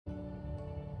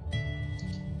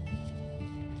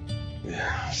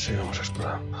Bien, sigamos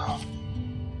explorando.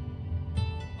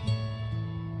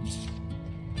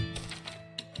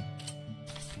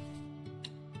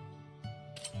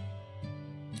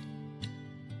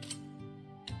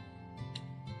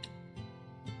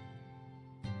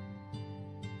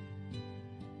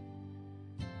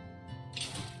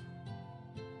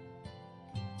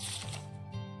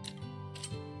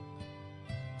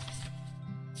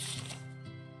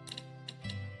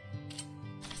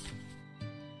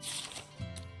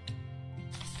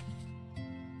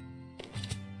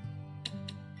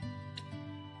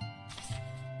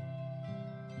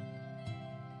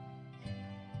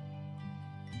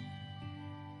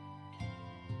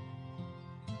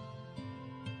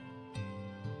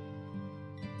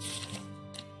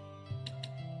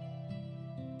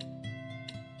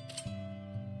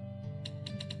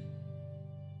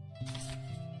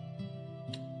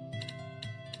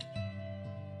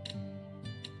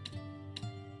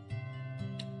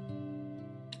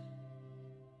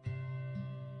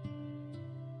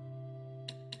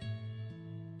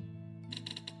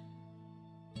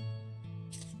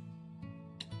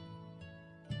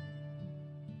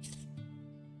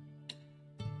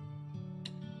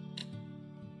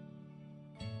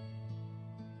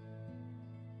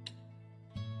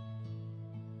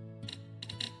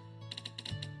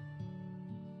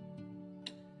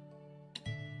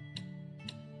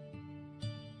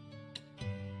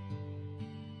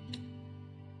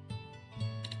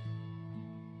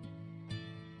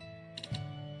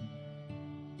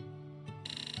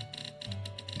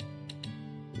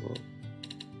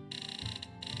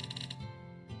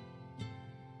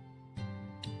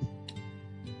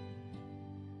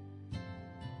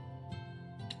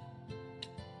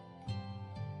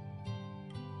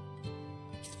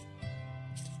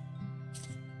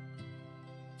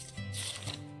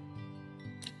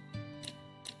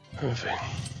 En fin.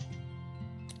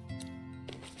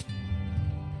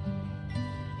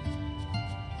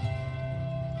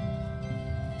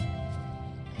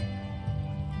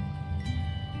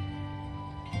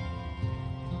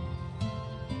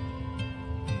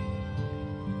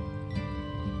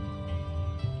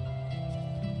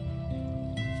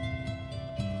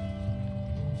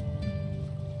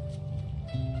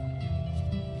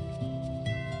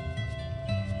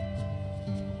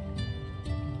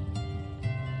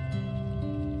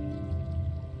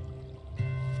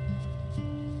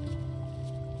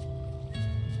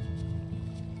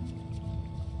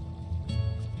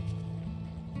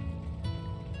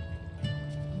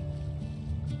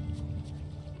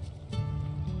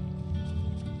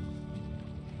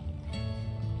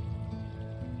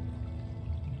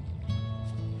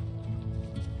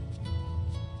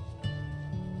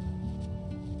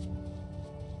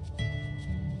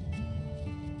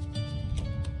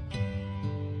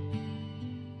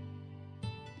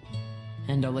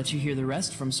 And I'll let you hear the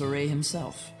rest from Soray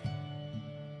himself.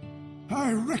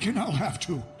 I reckon I'll have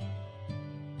to.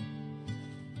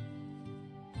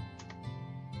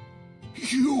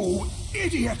 You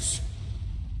idiots!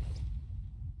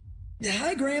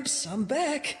 Hi, Gramps. I'm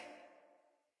back.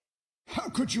 How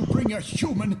could you bring a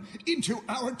human into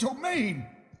our domain?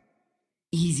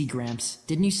 Easy, Gramps.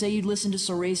 Didn't you say you'd listen to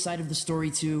Soray's side of the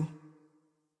story, too?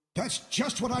 That's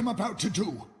just what I'm about to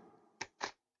do.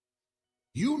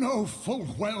 You know full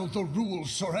well the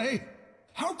rules, Soray.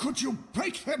 How could you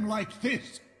break them like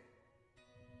this?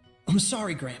 I'm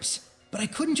sorry, Gramps, but I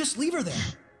couldn't just leave her there.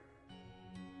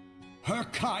 Her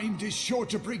kind is sure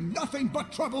to bring nothing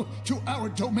but trouble to our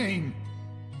domain.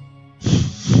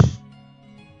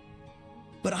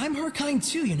 But I'm her kind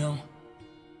too, you know.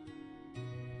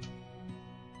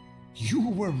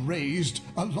 You were raised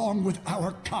along with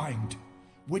our kind,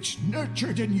 which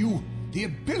nurtured in you the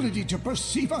ability to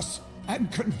perceive us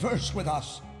and converse with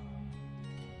us.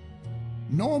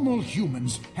 Normal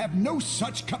humans have no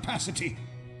such capacity.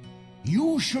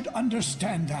 You should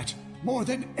understand that more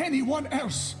than anyone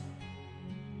else.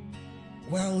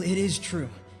 Well, it is true.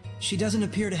 She doesn't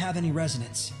appear to have any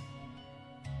resonance.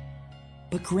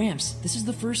 But Gramps, this is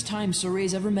the first time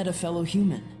Soray's ever met a fellow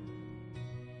human.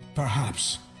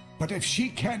 Perhaps, but if she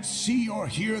can't see or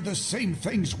hear the same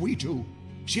things we do,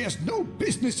 she has no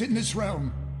business in this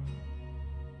realm.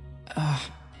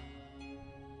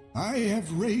 I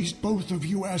have raised both of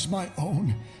you as my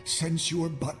own since you were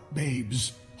but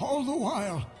babes, all the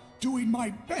while doing my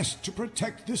best to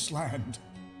protect this land.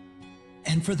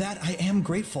 And for that, I am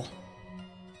grateful.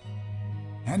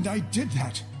 And I did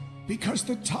that because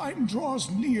the time draws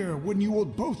near when you will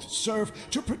both serve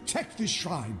to protect this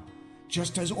shrine,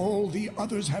 just as all the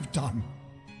others have done.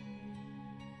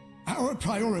 Our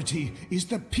priority is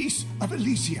the peace of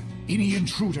Elysia. Any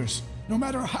intruders, no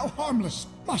matter how harmless,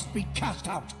 must be cast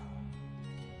out.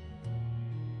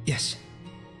 Yes.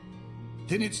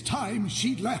 Then it's time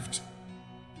she left.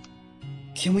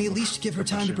 Can we at least give her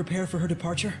time to prepare for her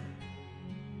departure?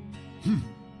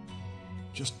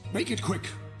 Just make it quick.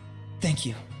 Thank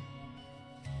you.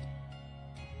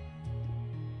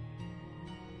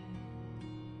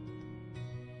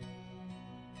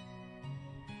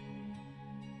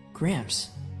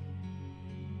 Gramps.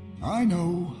 I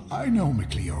know,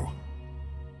 McLeo.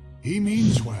 He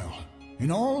means well,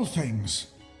 in all things.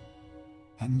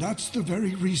 And that's the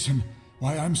very reason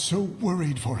why I'm so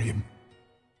worried for him.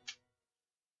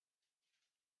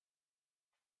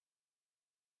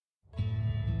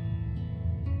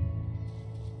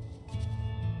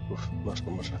 Uf, más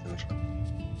conversaciones.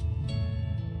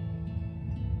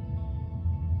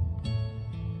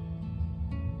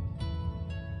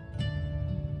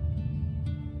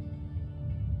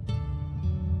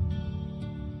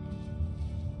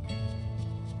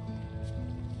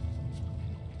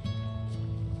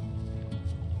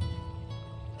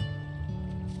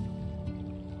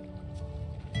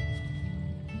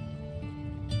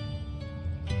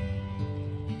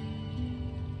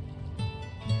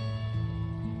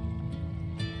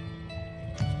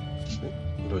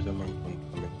 Lo llaman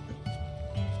continuamente.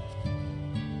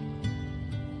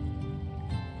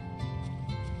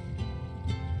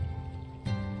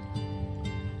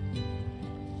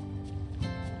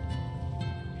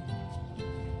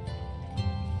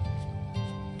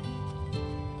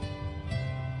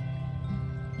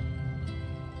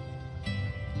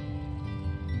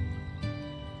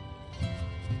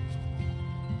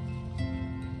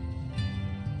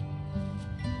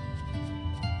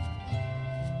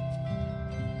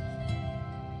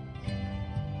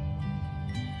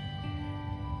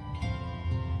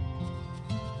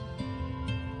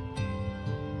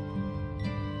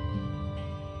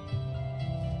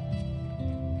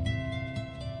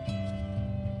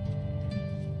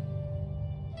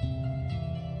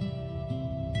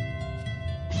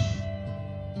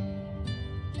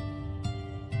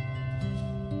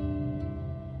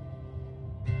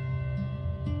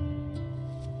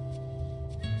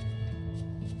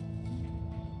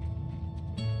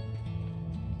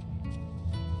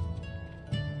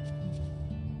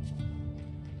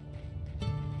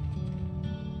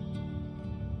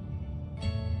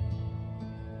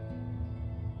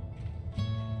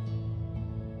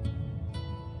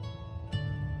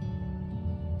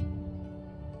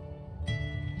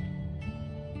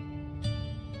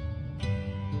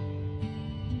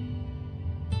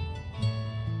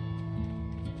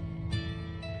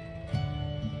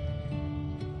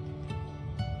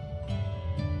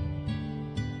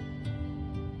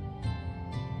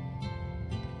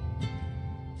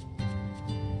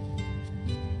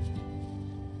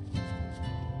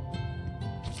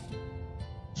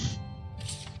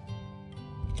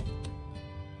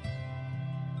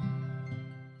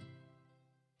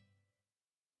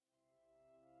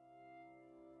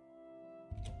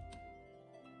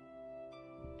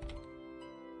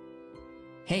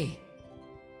 Hey.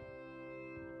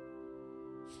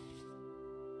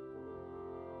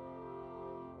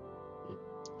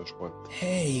 Los guantes.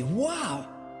 Hey, wow!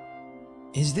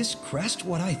 Is this crest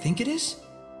what I think it is?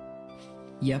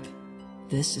 Yep.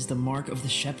 This is the mark of the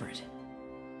shepherd.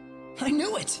 I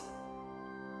knew it!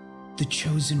 The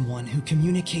chosen one who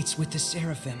communicates with the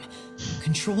seraphim,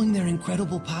 controlling their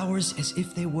incredible powers as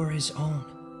if they were his own.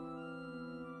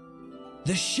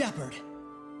 The shepherd!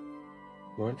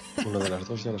 Bueno, una de las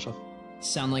dos ya las hace.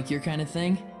 Sound like your kind of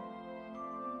thing?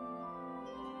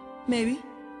 Maybe.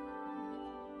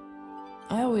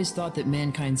 I always thought that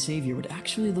mankind's savior would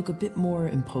actually look a bit more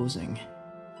imposing.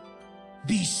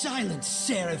 Be silent,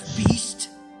 seraph beast!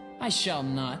 I shall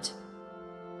not.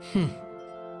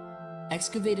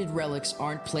 Excavated relics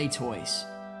aren't play toys.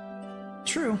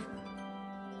 True.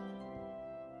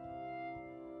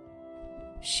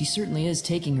 She certainly is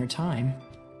taking her time.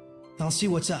 I'll see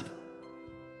what's up.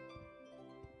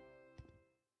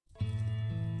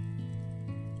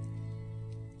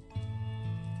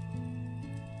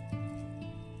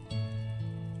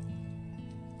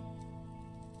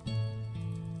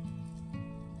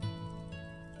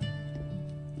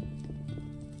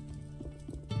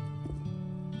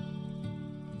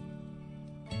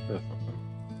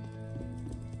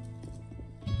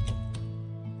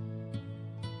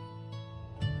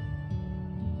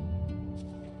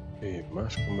 Y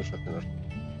más conversaciones.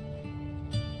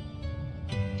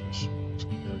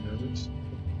 Ya ves.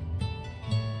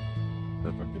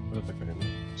 Pero aquí puede atacar en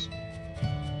más.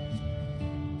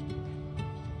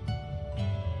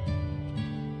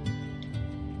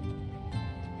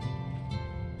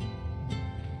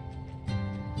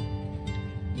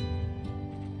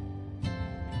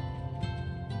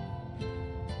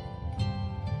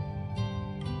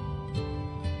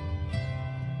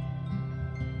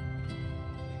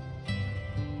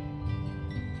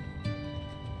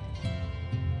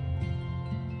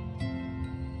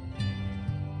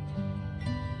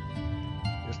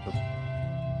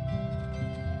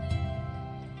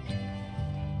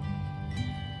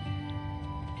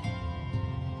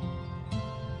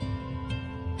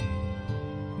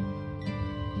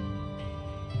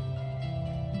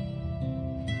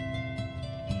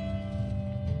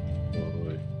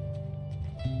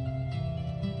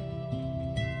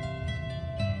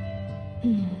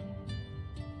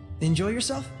 Enjoy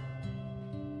yourself?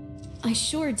 I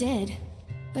sure did.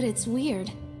 But it's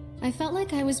weird. I felt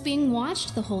like I was being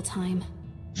watched the whole time.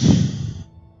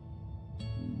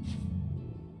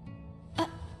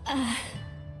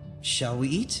 Shall we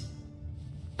eat?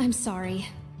 I'm sorry.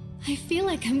 I feel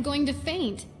like I'm going to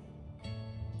faint.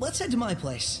 Let's head to my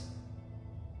place.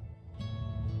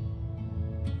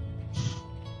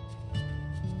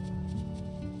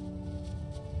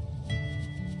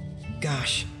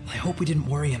 Gosh, I hope we didn't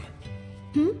worry him.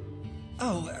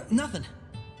 Oh, nothing.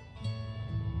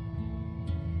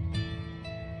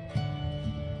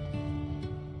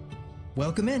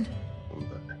 Welcome in.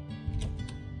 Vale.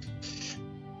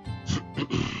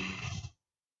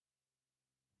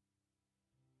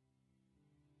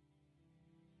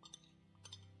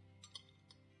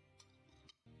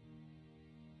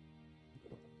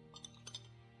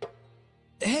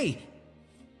 Hey!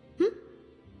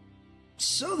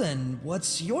 So then,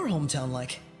 what's your hometown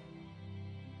like?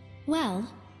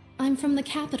 Well, I'm from the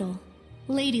capital,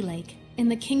 Lady Lake, in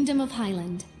the Kingdom of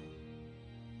Highland.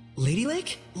 Lady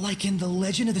Lake? Like in the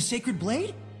Legend of the Sacred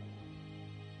Blade?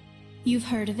 You've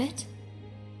heard of it?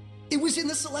 It was in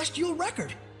the Celestial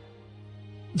Record!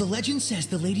 The legend says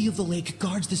the Lady of the Lake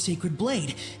guards the Sacred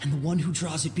Blade, and the one who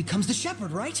draws it becomes the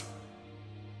shepherd, right?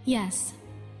 Yes.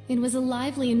 It was a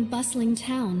lively and bustling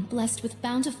town, blessed with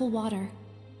bountiful water,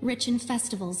 rich in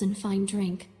festivals and fine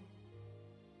drink.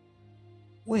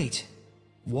 Wait,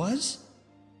 was?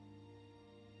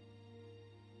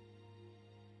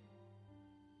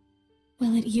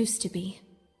 Well, it used to be.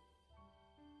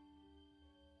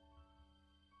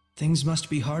 Things must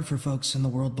be hard for folks in the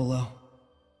world below.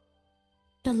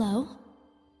 Below?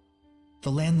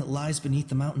 The land that lies beneath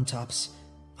the mountaintops.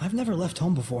 I've never left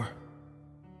home before.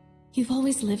 You've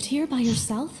always lived here by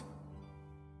yourself?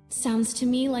 Sounds to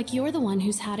me like you're the one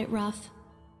who's had it rough.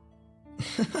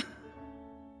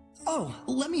 Oh,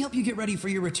 let me help you get ready for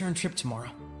your return trip tomorrow.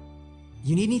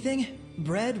 You need anything?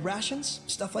 Bread, rations,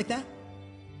 stuff like that?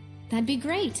 That'd be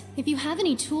great. If you have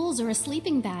any tools or a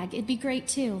sleeping bag, it'd be great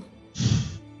too.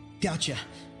 Gotcha.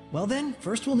 Well then,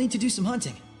 first we'll need to do some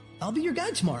hunting. I'll be your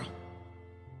guide tomorrow.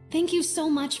 Thank you so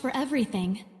much for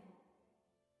everything.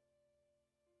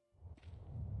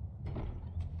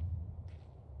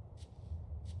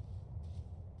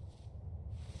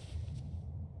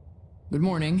 Good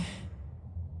morning.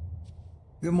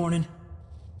 Good morning.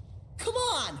 Come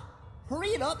on! Hurry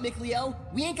it up, Mikleo.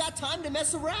 We ain't got time to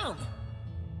mess around.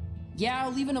 Yeah,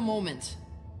 I'll leave in a moment.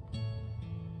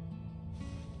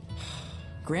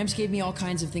 Gramps gave me all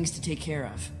kinds of things to take care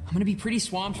of. I'm gonna be pretty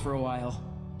swamped for a while.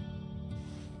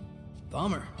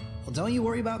 Bummer. Well, don't you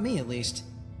worry about me, at least.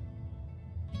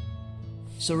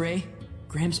 So, Ray,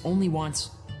 Gramps only wants...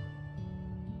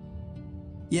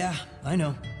 Yeah, I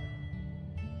know.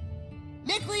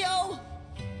 Mikleo!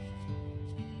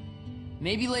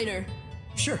 Maybe later.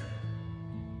 Sure.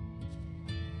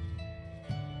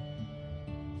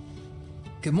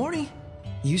 Good morning.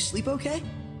 You sleep okay?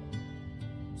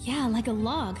 Yeah, like a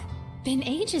log. Been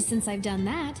ages since I've done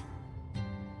that.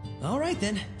 All right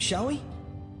then, shall we?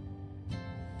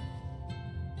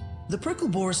 The prickle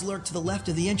boars lurk to the left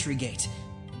of the entry gate.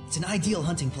 It's an ideal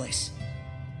hunting place.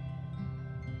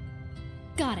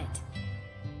 Got it.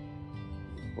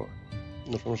 Bueno,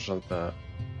 nos vamos a saltar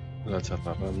la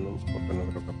charla random porque no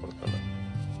creo que aporta nada.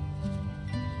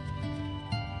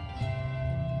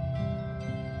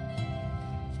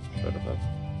 ¿Verdad?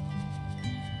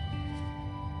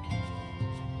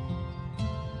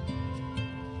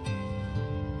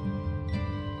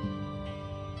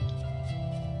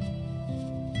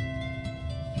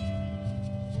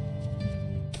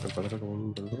 Me parece como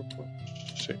un del grupo.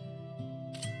 Sí.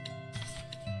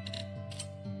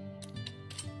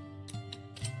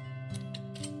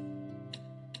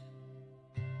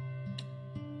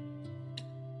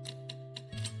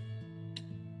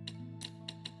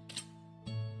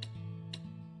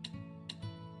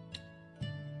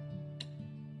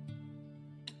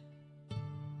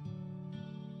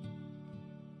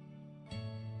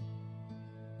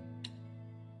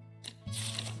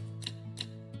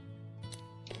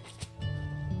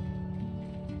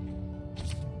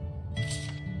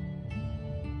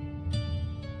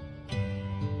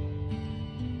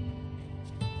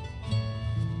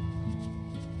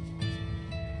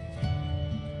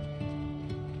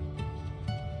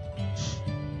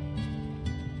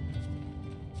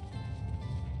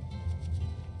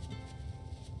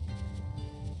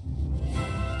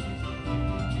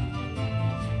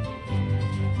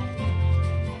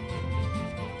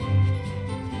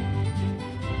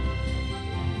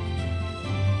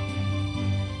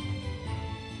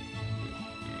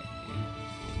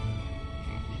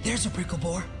 There's a prickle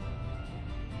boar.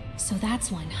 So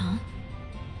that's one, huh?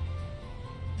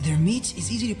 Their meat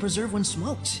is easy to preserve when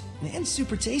smoked, and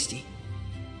super tasty.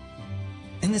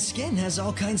 And the skin has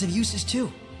all kinds of uses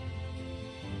too.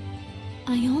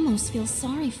 I almost feel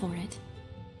sorry for it.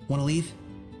 Wanna leave?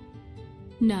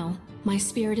 No, my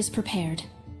spirit is prepared.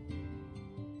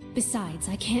 Besides,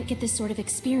 I can't get this sort of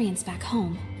experience back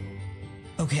home.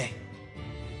 Okay.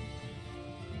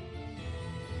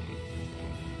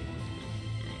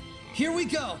 Here we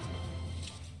go!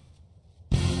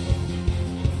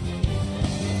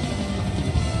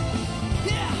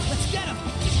 Yeah! Let's get him!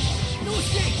 No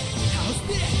escape! How's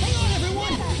this? Hang on,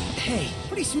 everyone! Hey,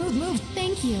 pretty smooth move.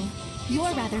 Thank you.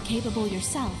 You're rather capable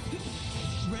yourself.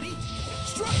 Ready?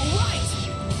 Strike! Right!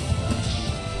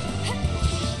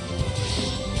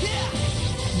 Yeah!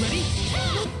 Ready?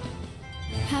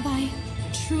 Have I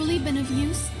truly been of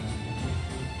use?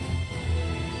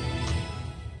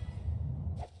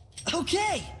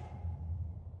 Okay!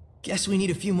 Guess we need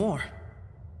a few more.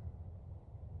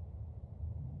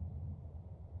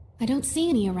 I don't see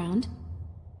any around.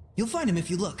 You'll find him if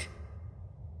you look.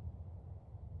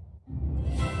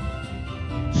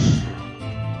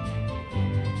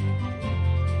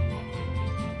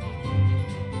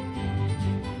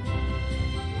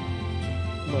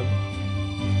 Vale.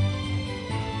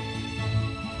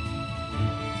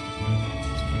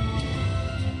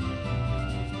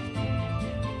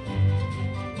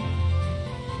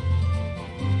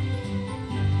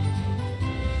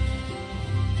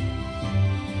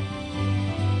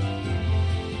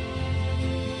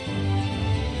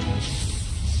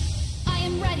 I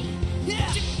am ready.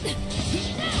 Yeah!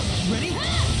 Ready?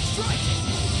 Strike!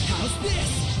 How's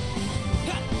this?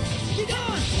 Get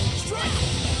on! Strike!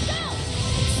 Go!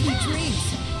 Sweet dreams!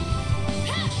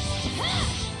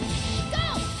 Go!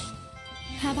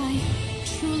 Have I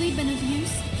truly been of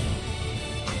use?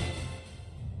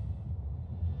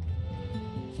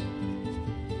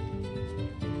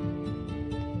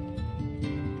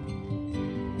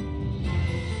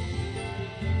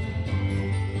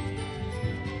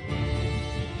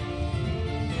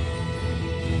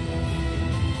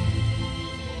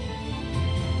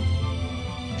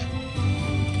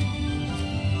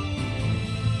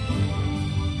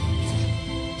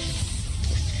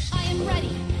 I am ready.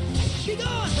 Get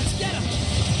on! Let's get him!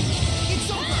 It's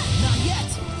over! Not yet!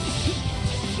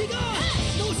 Get on!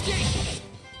 No escape!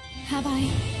 Have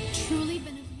I truly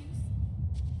been of use?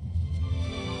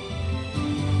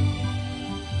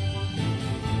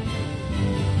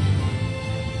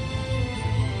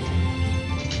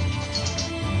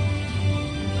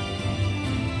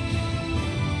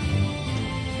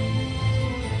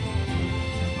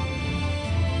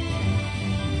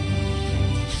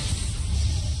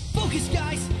 Focus,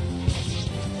 guys!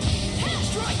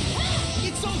 Strike!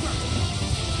 It's over!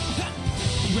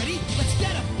 Ready? Let's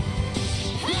get him!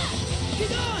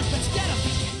 Get on! Let's get him!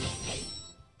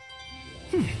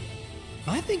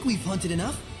 I think we've hunted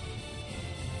enough.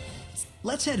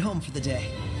 Let's head home for the day.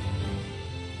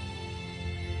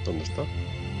 ¿Dónde está?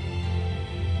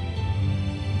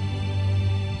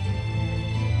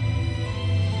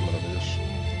 Maravilloso.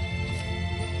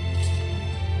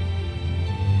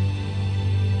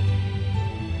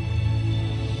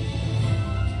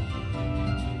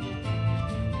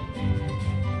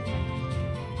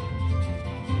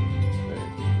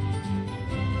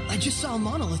 I just saw a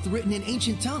monolith written in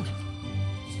ancient tongue.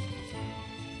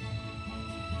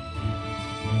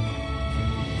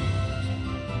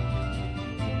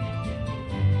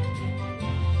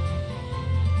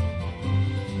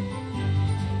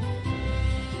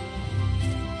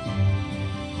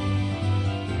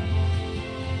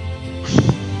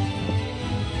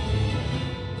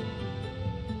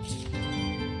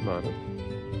 Vale.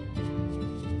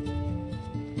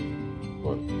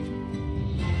 Bueno.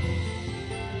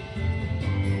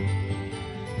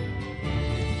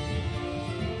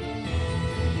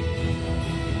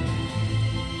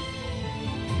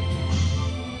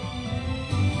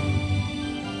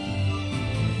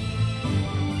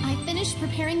 I finished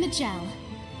preparing the gel.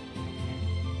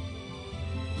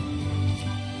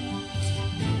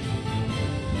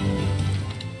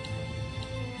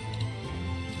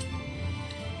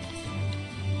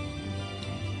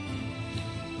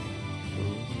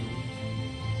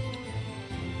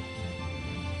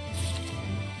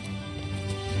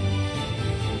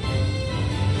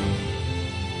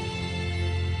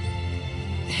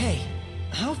 Hey,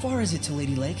 how far is it to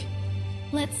Lady Lake?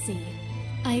 Let's see.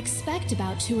 I expect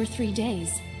about 2 or 3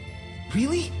 days.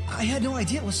 Really? I had no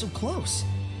idea it was so close.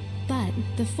 But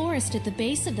the forest at the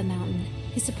base of the mountain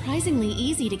is surprisingly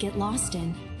easy to get lost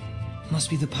in. Must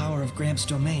be the power of Gramps'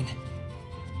 domain.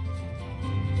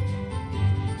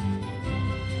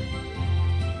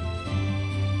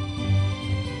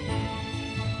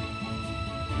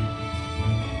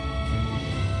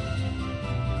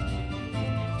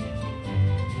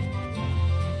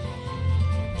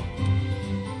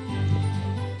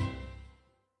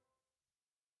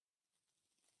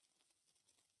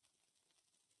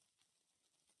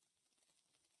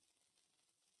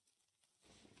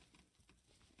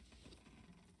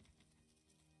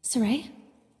 Saray?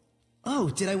 Oh,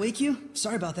 did I wake you?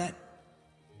 Sorry about that.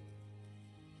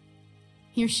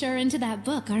 You're sure into that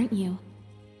book, aren't you?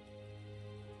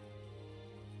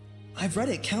 I've read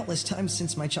it countless times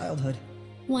since my childhood.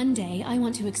 One day, I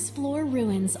want to explore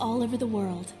ruins all over the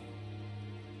world.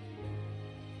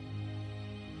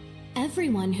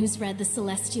 Everyone who's read the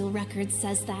Celestial Records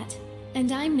says that, and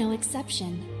I'm no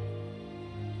exception.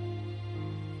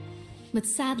 But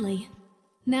sadly,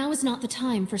 now is not the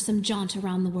time for some jaunt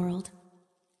around the world.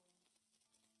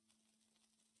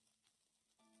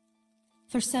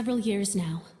 For several years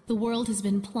now, the world has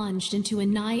been plunged into a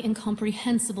nigh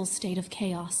incomprehensible state of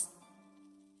chaos.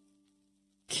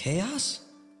 Chaos?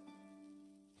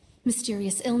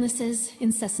 Mysterious illnesses,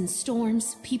 incessant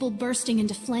storms, people bursting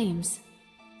into flames.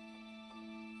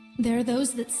 There are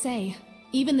those that say,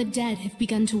 even the dead have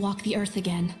begun to walk the earth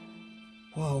again.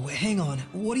 Whoa, hang on.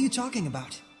 What are you talking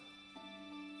about?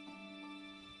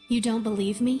 You don't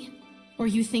believe me? Or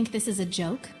you think this is a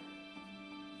joke?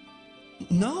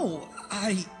 No,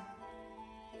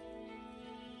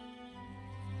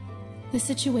 The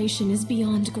situation is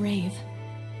beyond grave.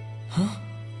 Huh?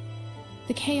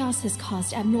 The chaos has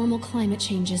caused abnormal climate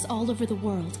changes all over the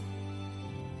world.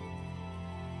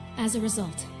 As a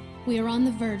result, we are on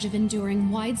the verge of enduring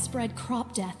widespread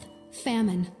crop death,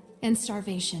 famine, and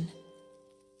starvation.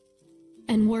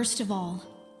 And worst of all,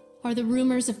 are the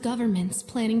rumors of governments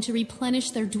planning to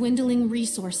replenish their dwindling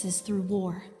resources through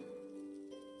war.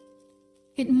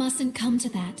 It mustn't come to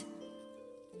that.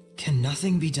 Can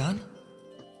nothing be done?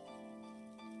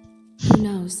 Who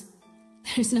knows?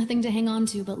 There's nothing to hang on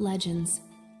to but legends.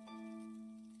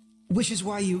 Which is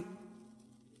why you...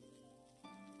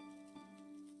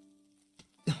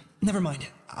 Never mind.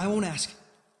 I won't ask.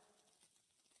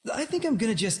 I think I'm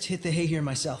gonna just hit the hay here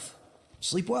myself.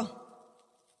 Sleep well.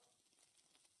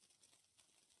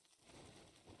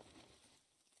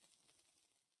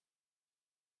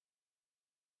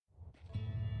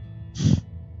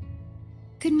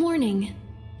 Good morning.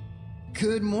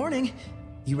 Good morning.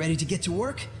 You ready to get to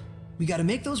work? We gotta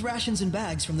make those rations and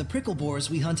bags from the prickle boars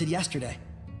we hunted yesterday.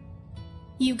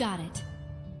 You got it.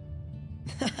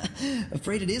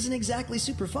 Afraid it isn't exactly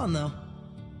super fun, though.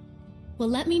 Well,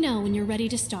 let me know when you're ready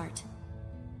to start.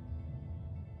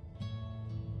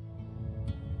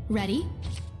 Ready?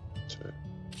 Sure.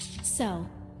 So,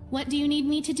 what do you need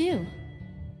me to do?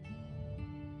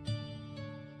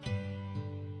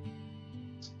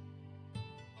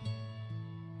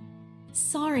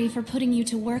 Sorry for putting you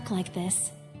to work like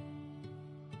this.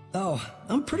 Oh,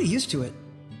 I'm pretty used to it.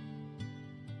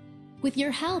 With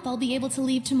your help, I'll be able to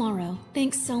leave tomorrow.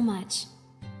 Thanks so much.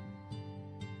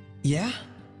 Yeah?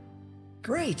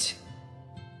 Great.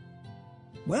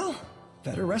 Well,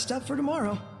 better rest up for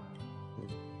tomorrow.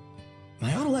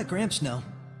 I ought to let Gramps know.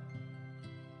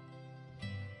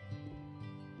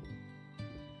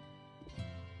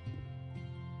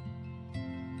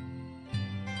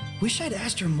 Wish I'd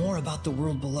asked her more about the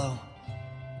world below.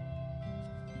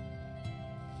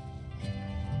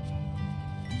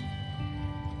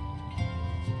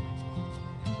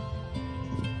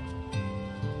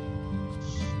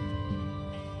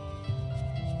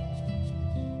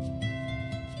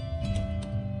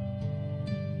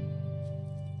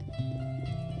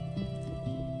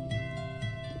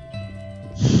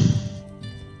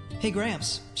 Hey,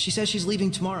 Gramps. She says she's leaving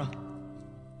tomorrow.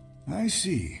 I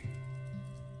see.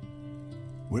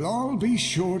 We'll all be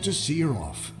sure to see her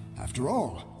off. After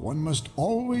all, one must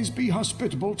always be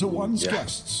hospitable to one's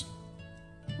guests.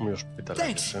 Muy hospitalario.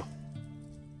 Thanks. Sí.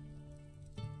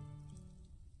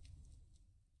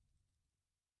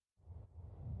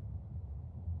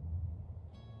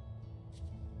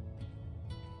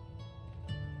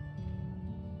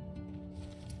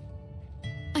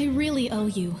 I really owe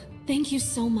you. Thank you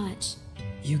so much.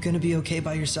 You gonna be okay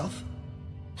by yourself?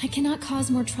 I cannot cause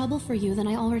more trouble for you than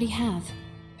I already have.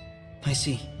 I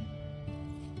see.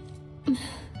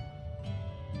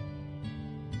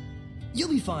 You'll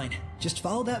be fine. Just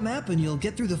follow that map and you'll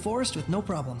get through the forest with no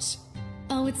problems.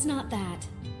 Oh, it's not that.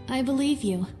 I believe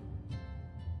you.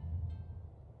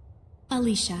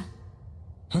 Alicia.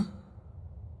 Huh?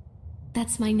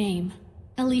 That's my name.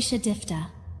 Alicia Difta.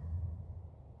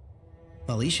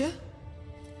 Alicia?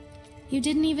 You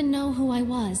didn't even know who I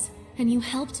was, and you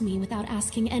helped me without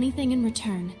asking anything in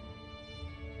return.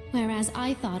 Whereas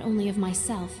I thought only of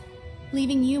myself,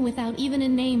 leaving you without even a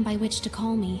name by which to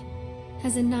call me.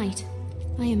 As a knight,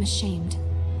 I am ashamed.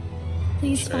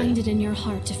 Please find it in your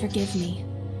heart to forgive me.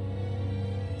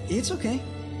 It's okay.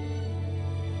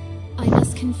 I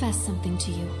must confess something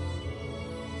to you.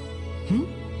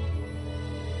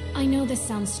 I know this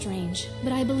sounds strange,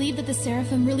 but I believe that the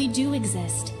Seraphim really do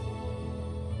exist.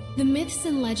 The myths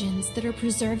and legends that are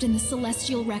preserved in the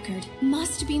celestial record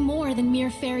must be more than mere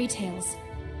fairy tales.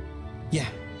 Yeah.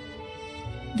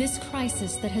 This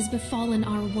crisis that has befallen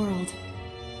our world,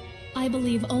 I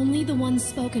believe only the ones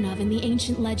spoken of in the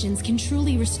ancient legends can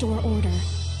truly restore order.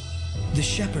 The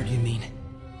shepherd, you mean?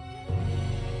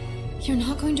 You're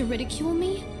not going to ridicule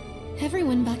me?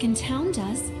 Everyone back in town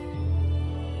does.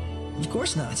 Of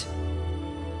course not.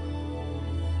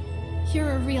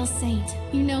 You're a real saint,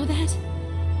 you know that?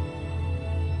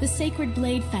 The Sacred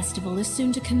Blade Festival is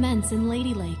soon to commence in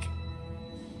Lady Lake.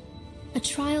 A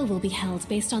trial will be held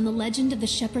based on the legend of the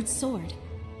Shepherd's Sword.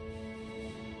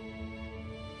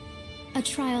 A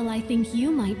trial I think you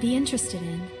might be interested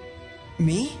in.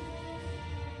 Me?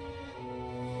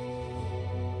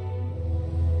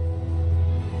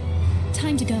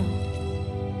 Time to go.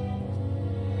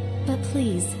 But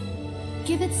please,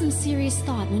 give it some serious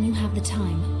thought when you have the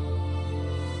time.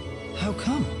 How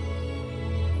come?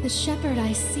 The shepherd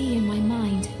I see in my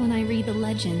mind when I read the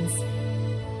legends.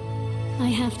 I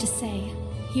have to say,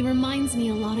 he reminds me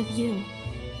a lot of you.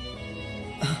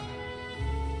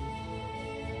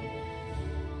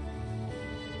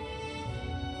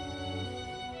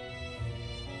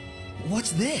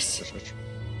 What's this?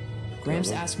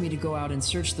 Gramps asked me to go out and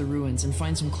search the ruins and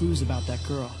find some clues about that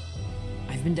girl.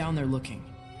 I've been down there looking.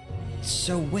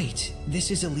 So wait, this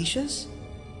is Alicia's?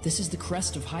 This is the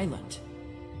crest of Highland.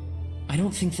 I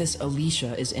don't think this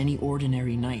Alicia is any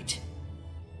ordinary knight.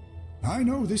 I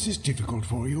know this is difficult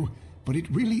for you, but it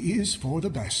really is for the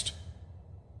best.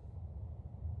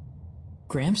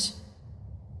 Gramps?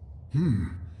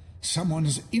 Someone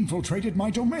has infiltrated my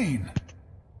domain.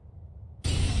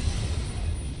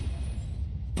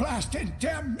 Blast and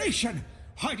damnation!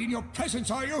 Hiding your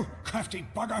presence, are you, crafty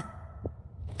bugger?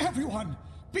 Everyone,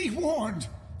 be warned!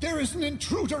 There is an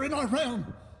intruder in our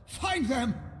realm! Find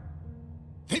them!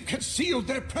 They've concealed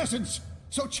their presence,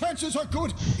 so chances are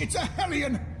good it's a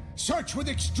Hellion! Search with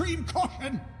extreme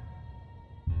caution!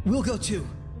 We'll go too.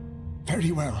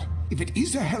 Very well. If it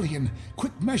is a Hellion,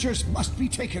 quick measures must be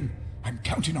taken. I'm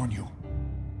counting on you.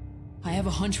 I have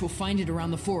a hunch we'll find it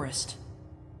around the forest.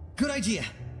 Good idea.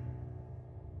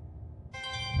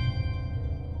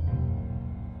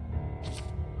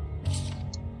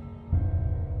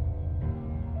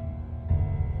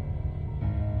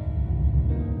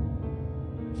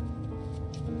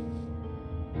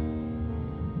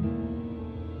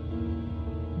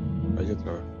 Ahí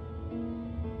otra vez.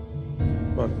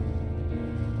 Vale.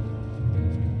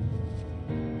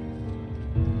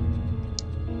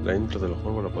 La intro del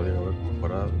juego la podrían haber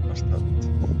mejorado bastante.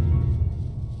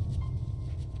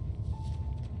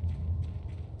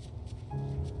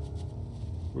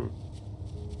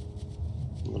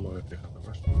 No me había fijado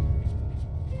más.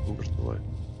 Siempre estuvo ahí.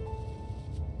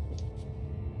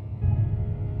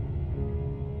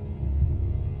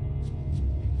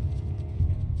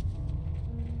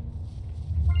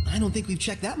 I don't think we've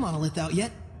checked that monolith out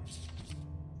yet.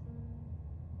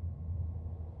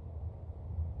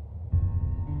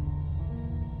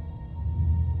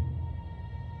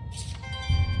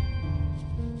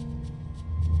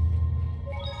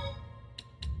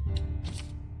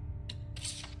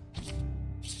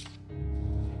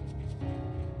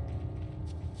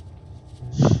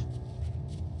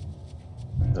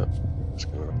 No, es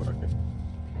que no era por aquí.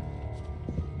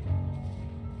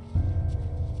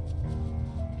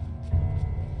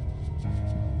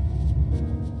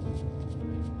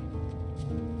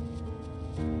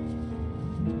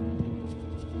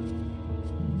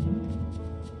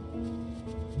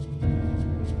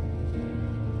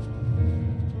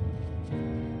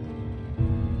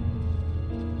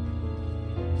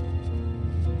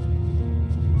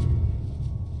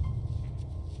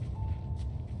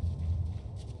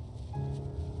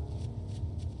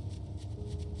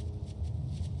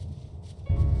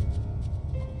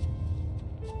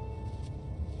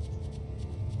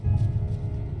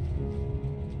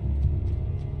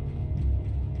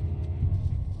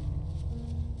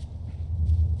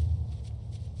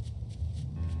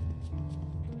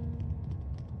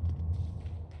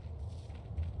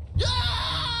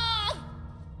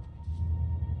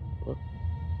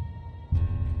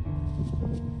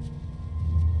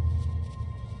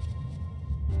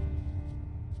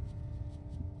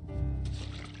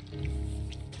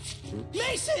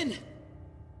 Mason!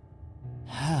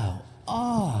 How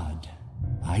odd.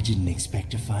 I didn't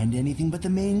expect to find anything but the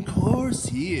main course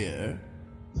here.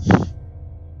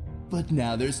 But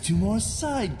now there's 2 more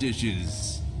side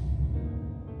dishes.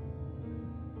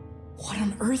 What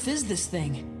on earth is this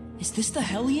thing? Is this the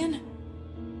Hellion?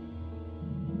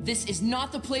 This is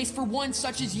not the place for one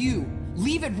such as you.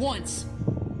 Leave at once.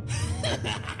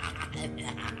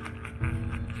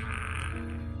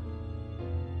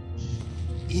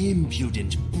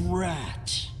 Impudent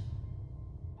brat.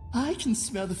 I can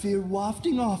smell the fear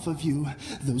wafting off of you,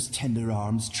 those tender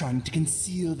arms trying to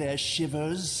conceal their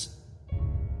shivers.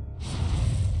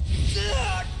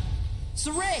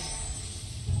 Saray!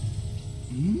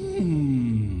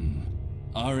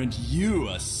 Aren't you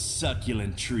a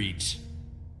succulent treat?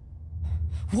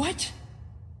 What?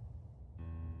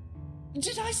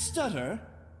 Did I stutter?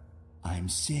 I'm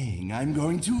saying I'm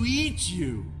going to eat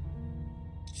you.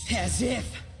 As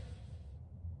if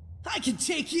I can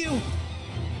take you.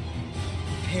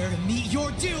 Prepare to meet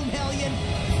your doom, Hellion.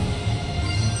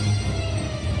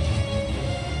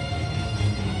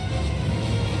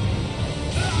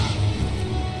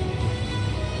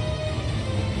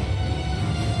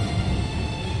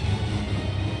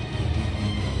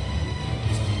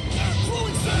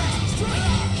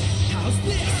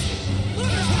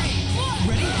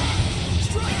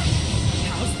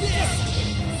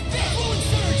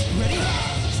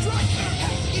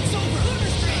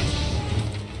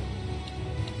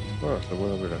 Ah, se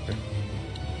puede ver aquí.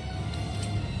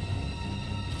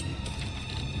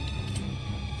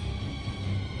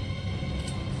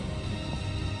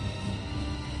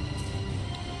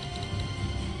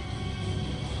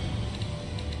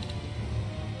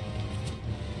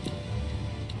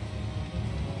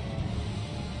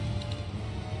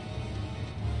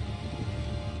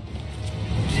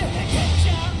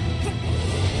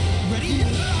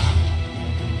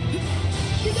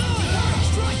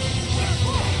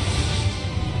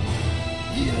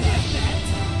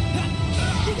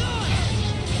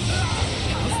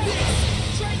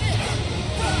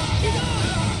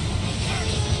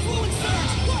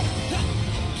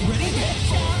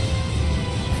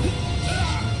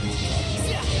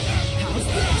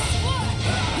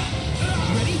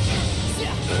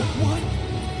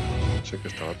 Sé que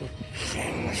estaba todo.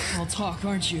 All talk,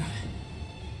 aren't you?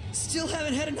 Still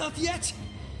haven't had enough yet?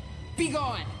 Be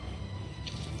gone!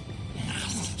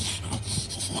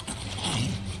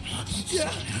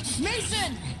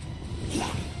 Mason!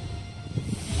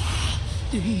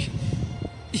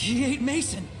 He ate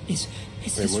Mason. Is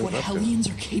this what Hellions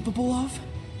are capable of?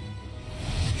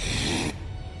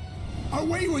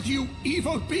 Away with you,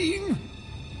 evil being!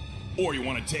 Or you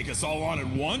want to take us all on at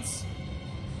once?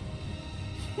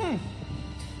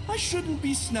 I shouldn't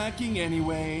be snacking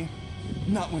anyway.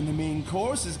 Not when the main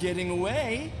course is getting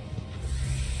away.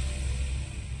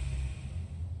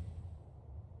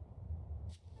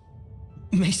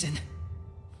 Mason.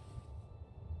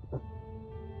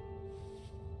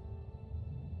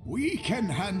 We can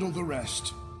handle the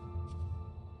rest.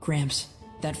 Gramps,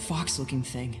 that fox-looking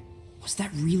thing, was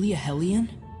that really a Hellion?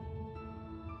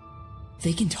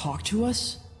 They can talk to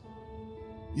us?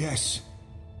 Yes,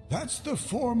 that's the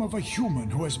form of a human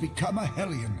who has become a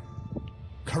Hellion.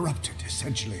 Corrupted,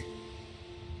 essentially.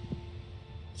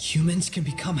 Humans can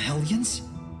become Hellions?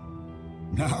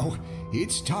 Now,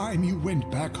 it's time you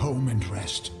went back home and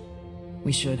rest.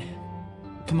 We should.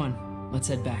 Come on, let's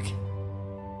head back.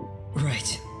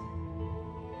 Right.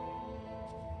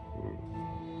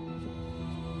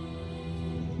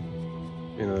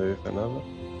 Y nadie dice nada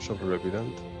sobre lo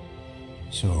evidente.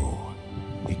 So,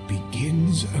 it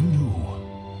begins anew.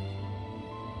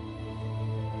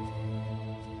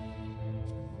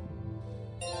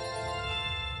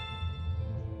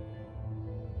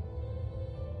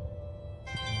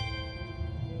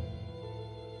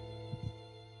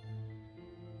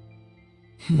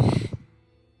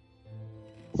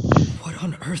 What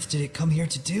on earth did it come here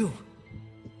to do?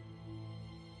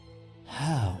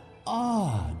 How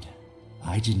odd.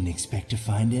 I didn't expect to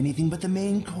find anything but the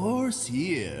main course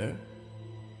here.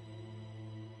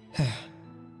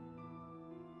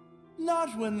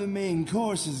 Not when the main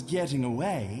course is getting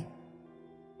away.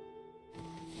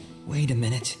 Wait a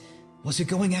minute. Was it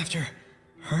going after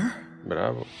her?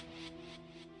 Bravo.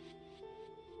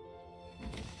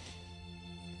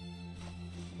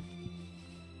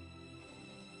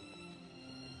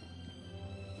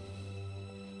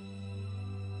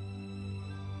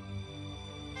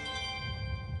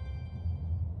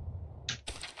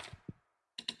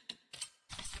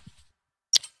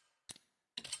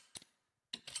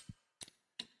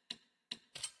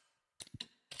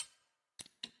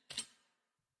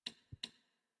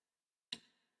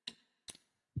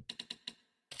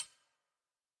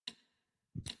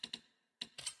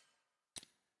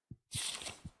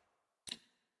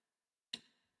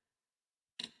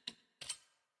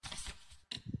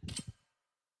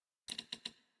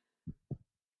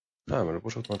 Ah, me lo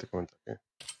puso automáticamente aquí.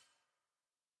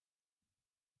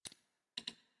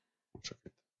 Un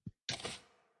segundo.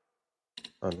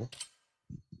 Ah, no.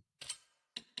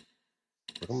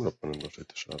 ¿Por qué me lo ponen dos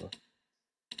sitios ahora?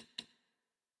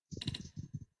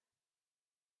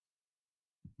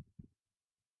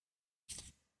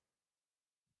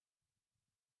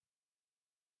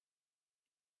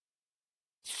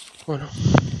 Bueno,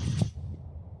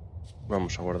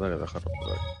 vamos a guardar y dejarlo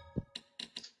por ahí.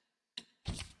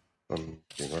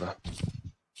 Continuará.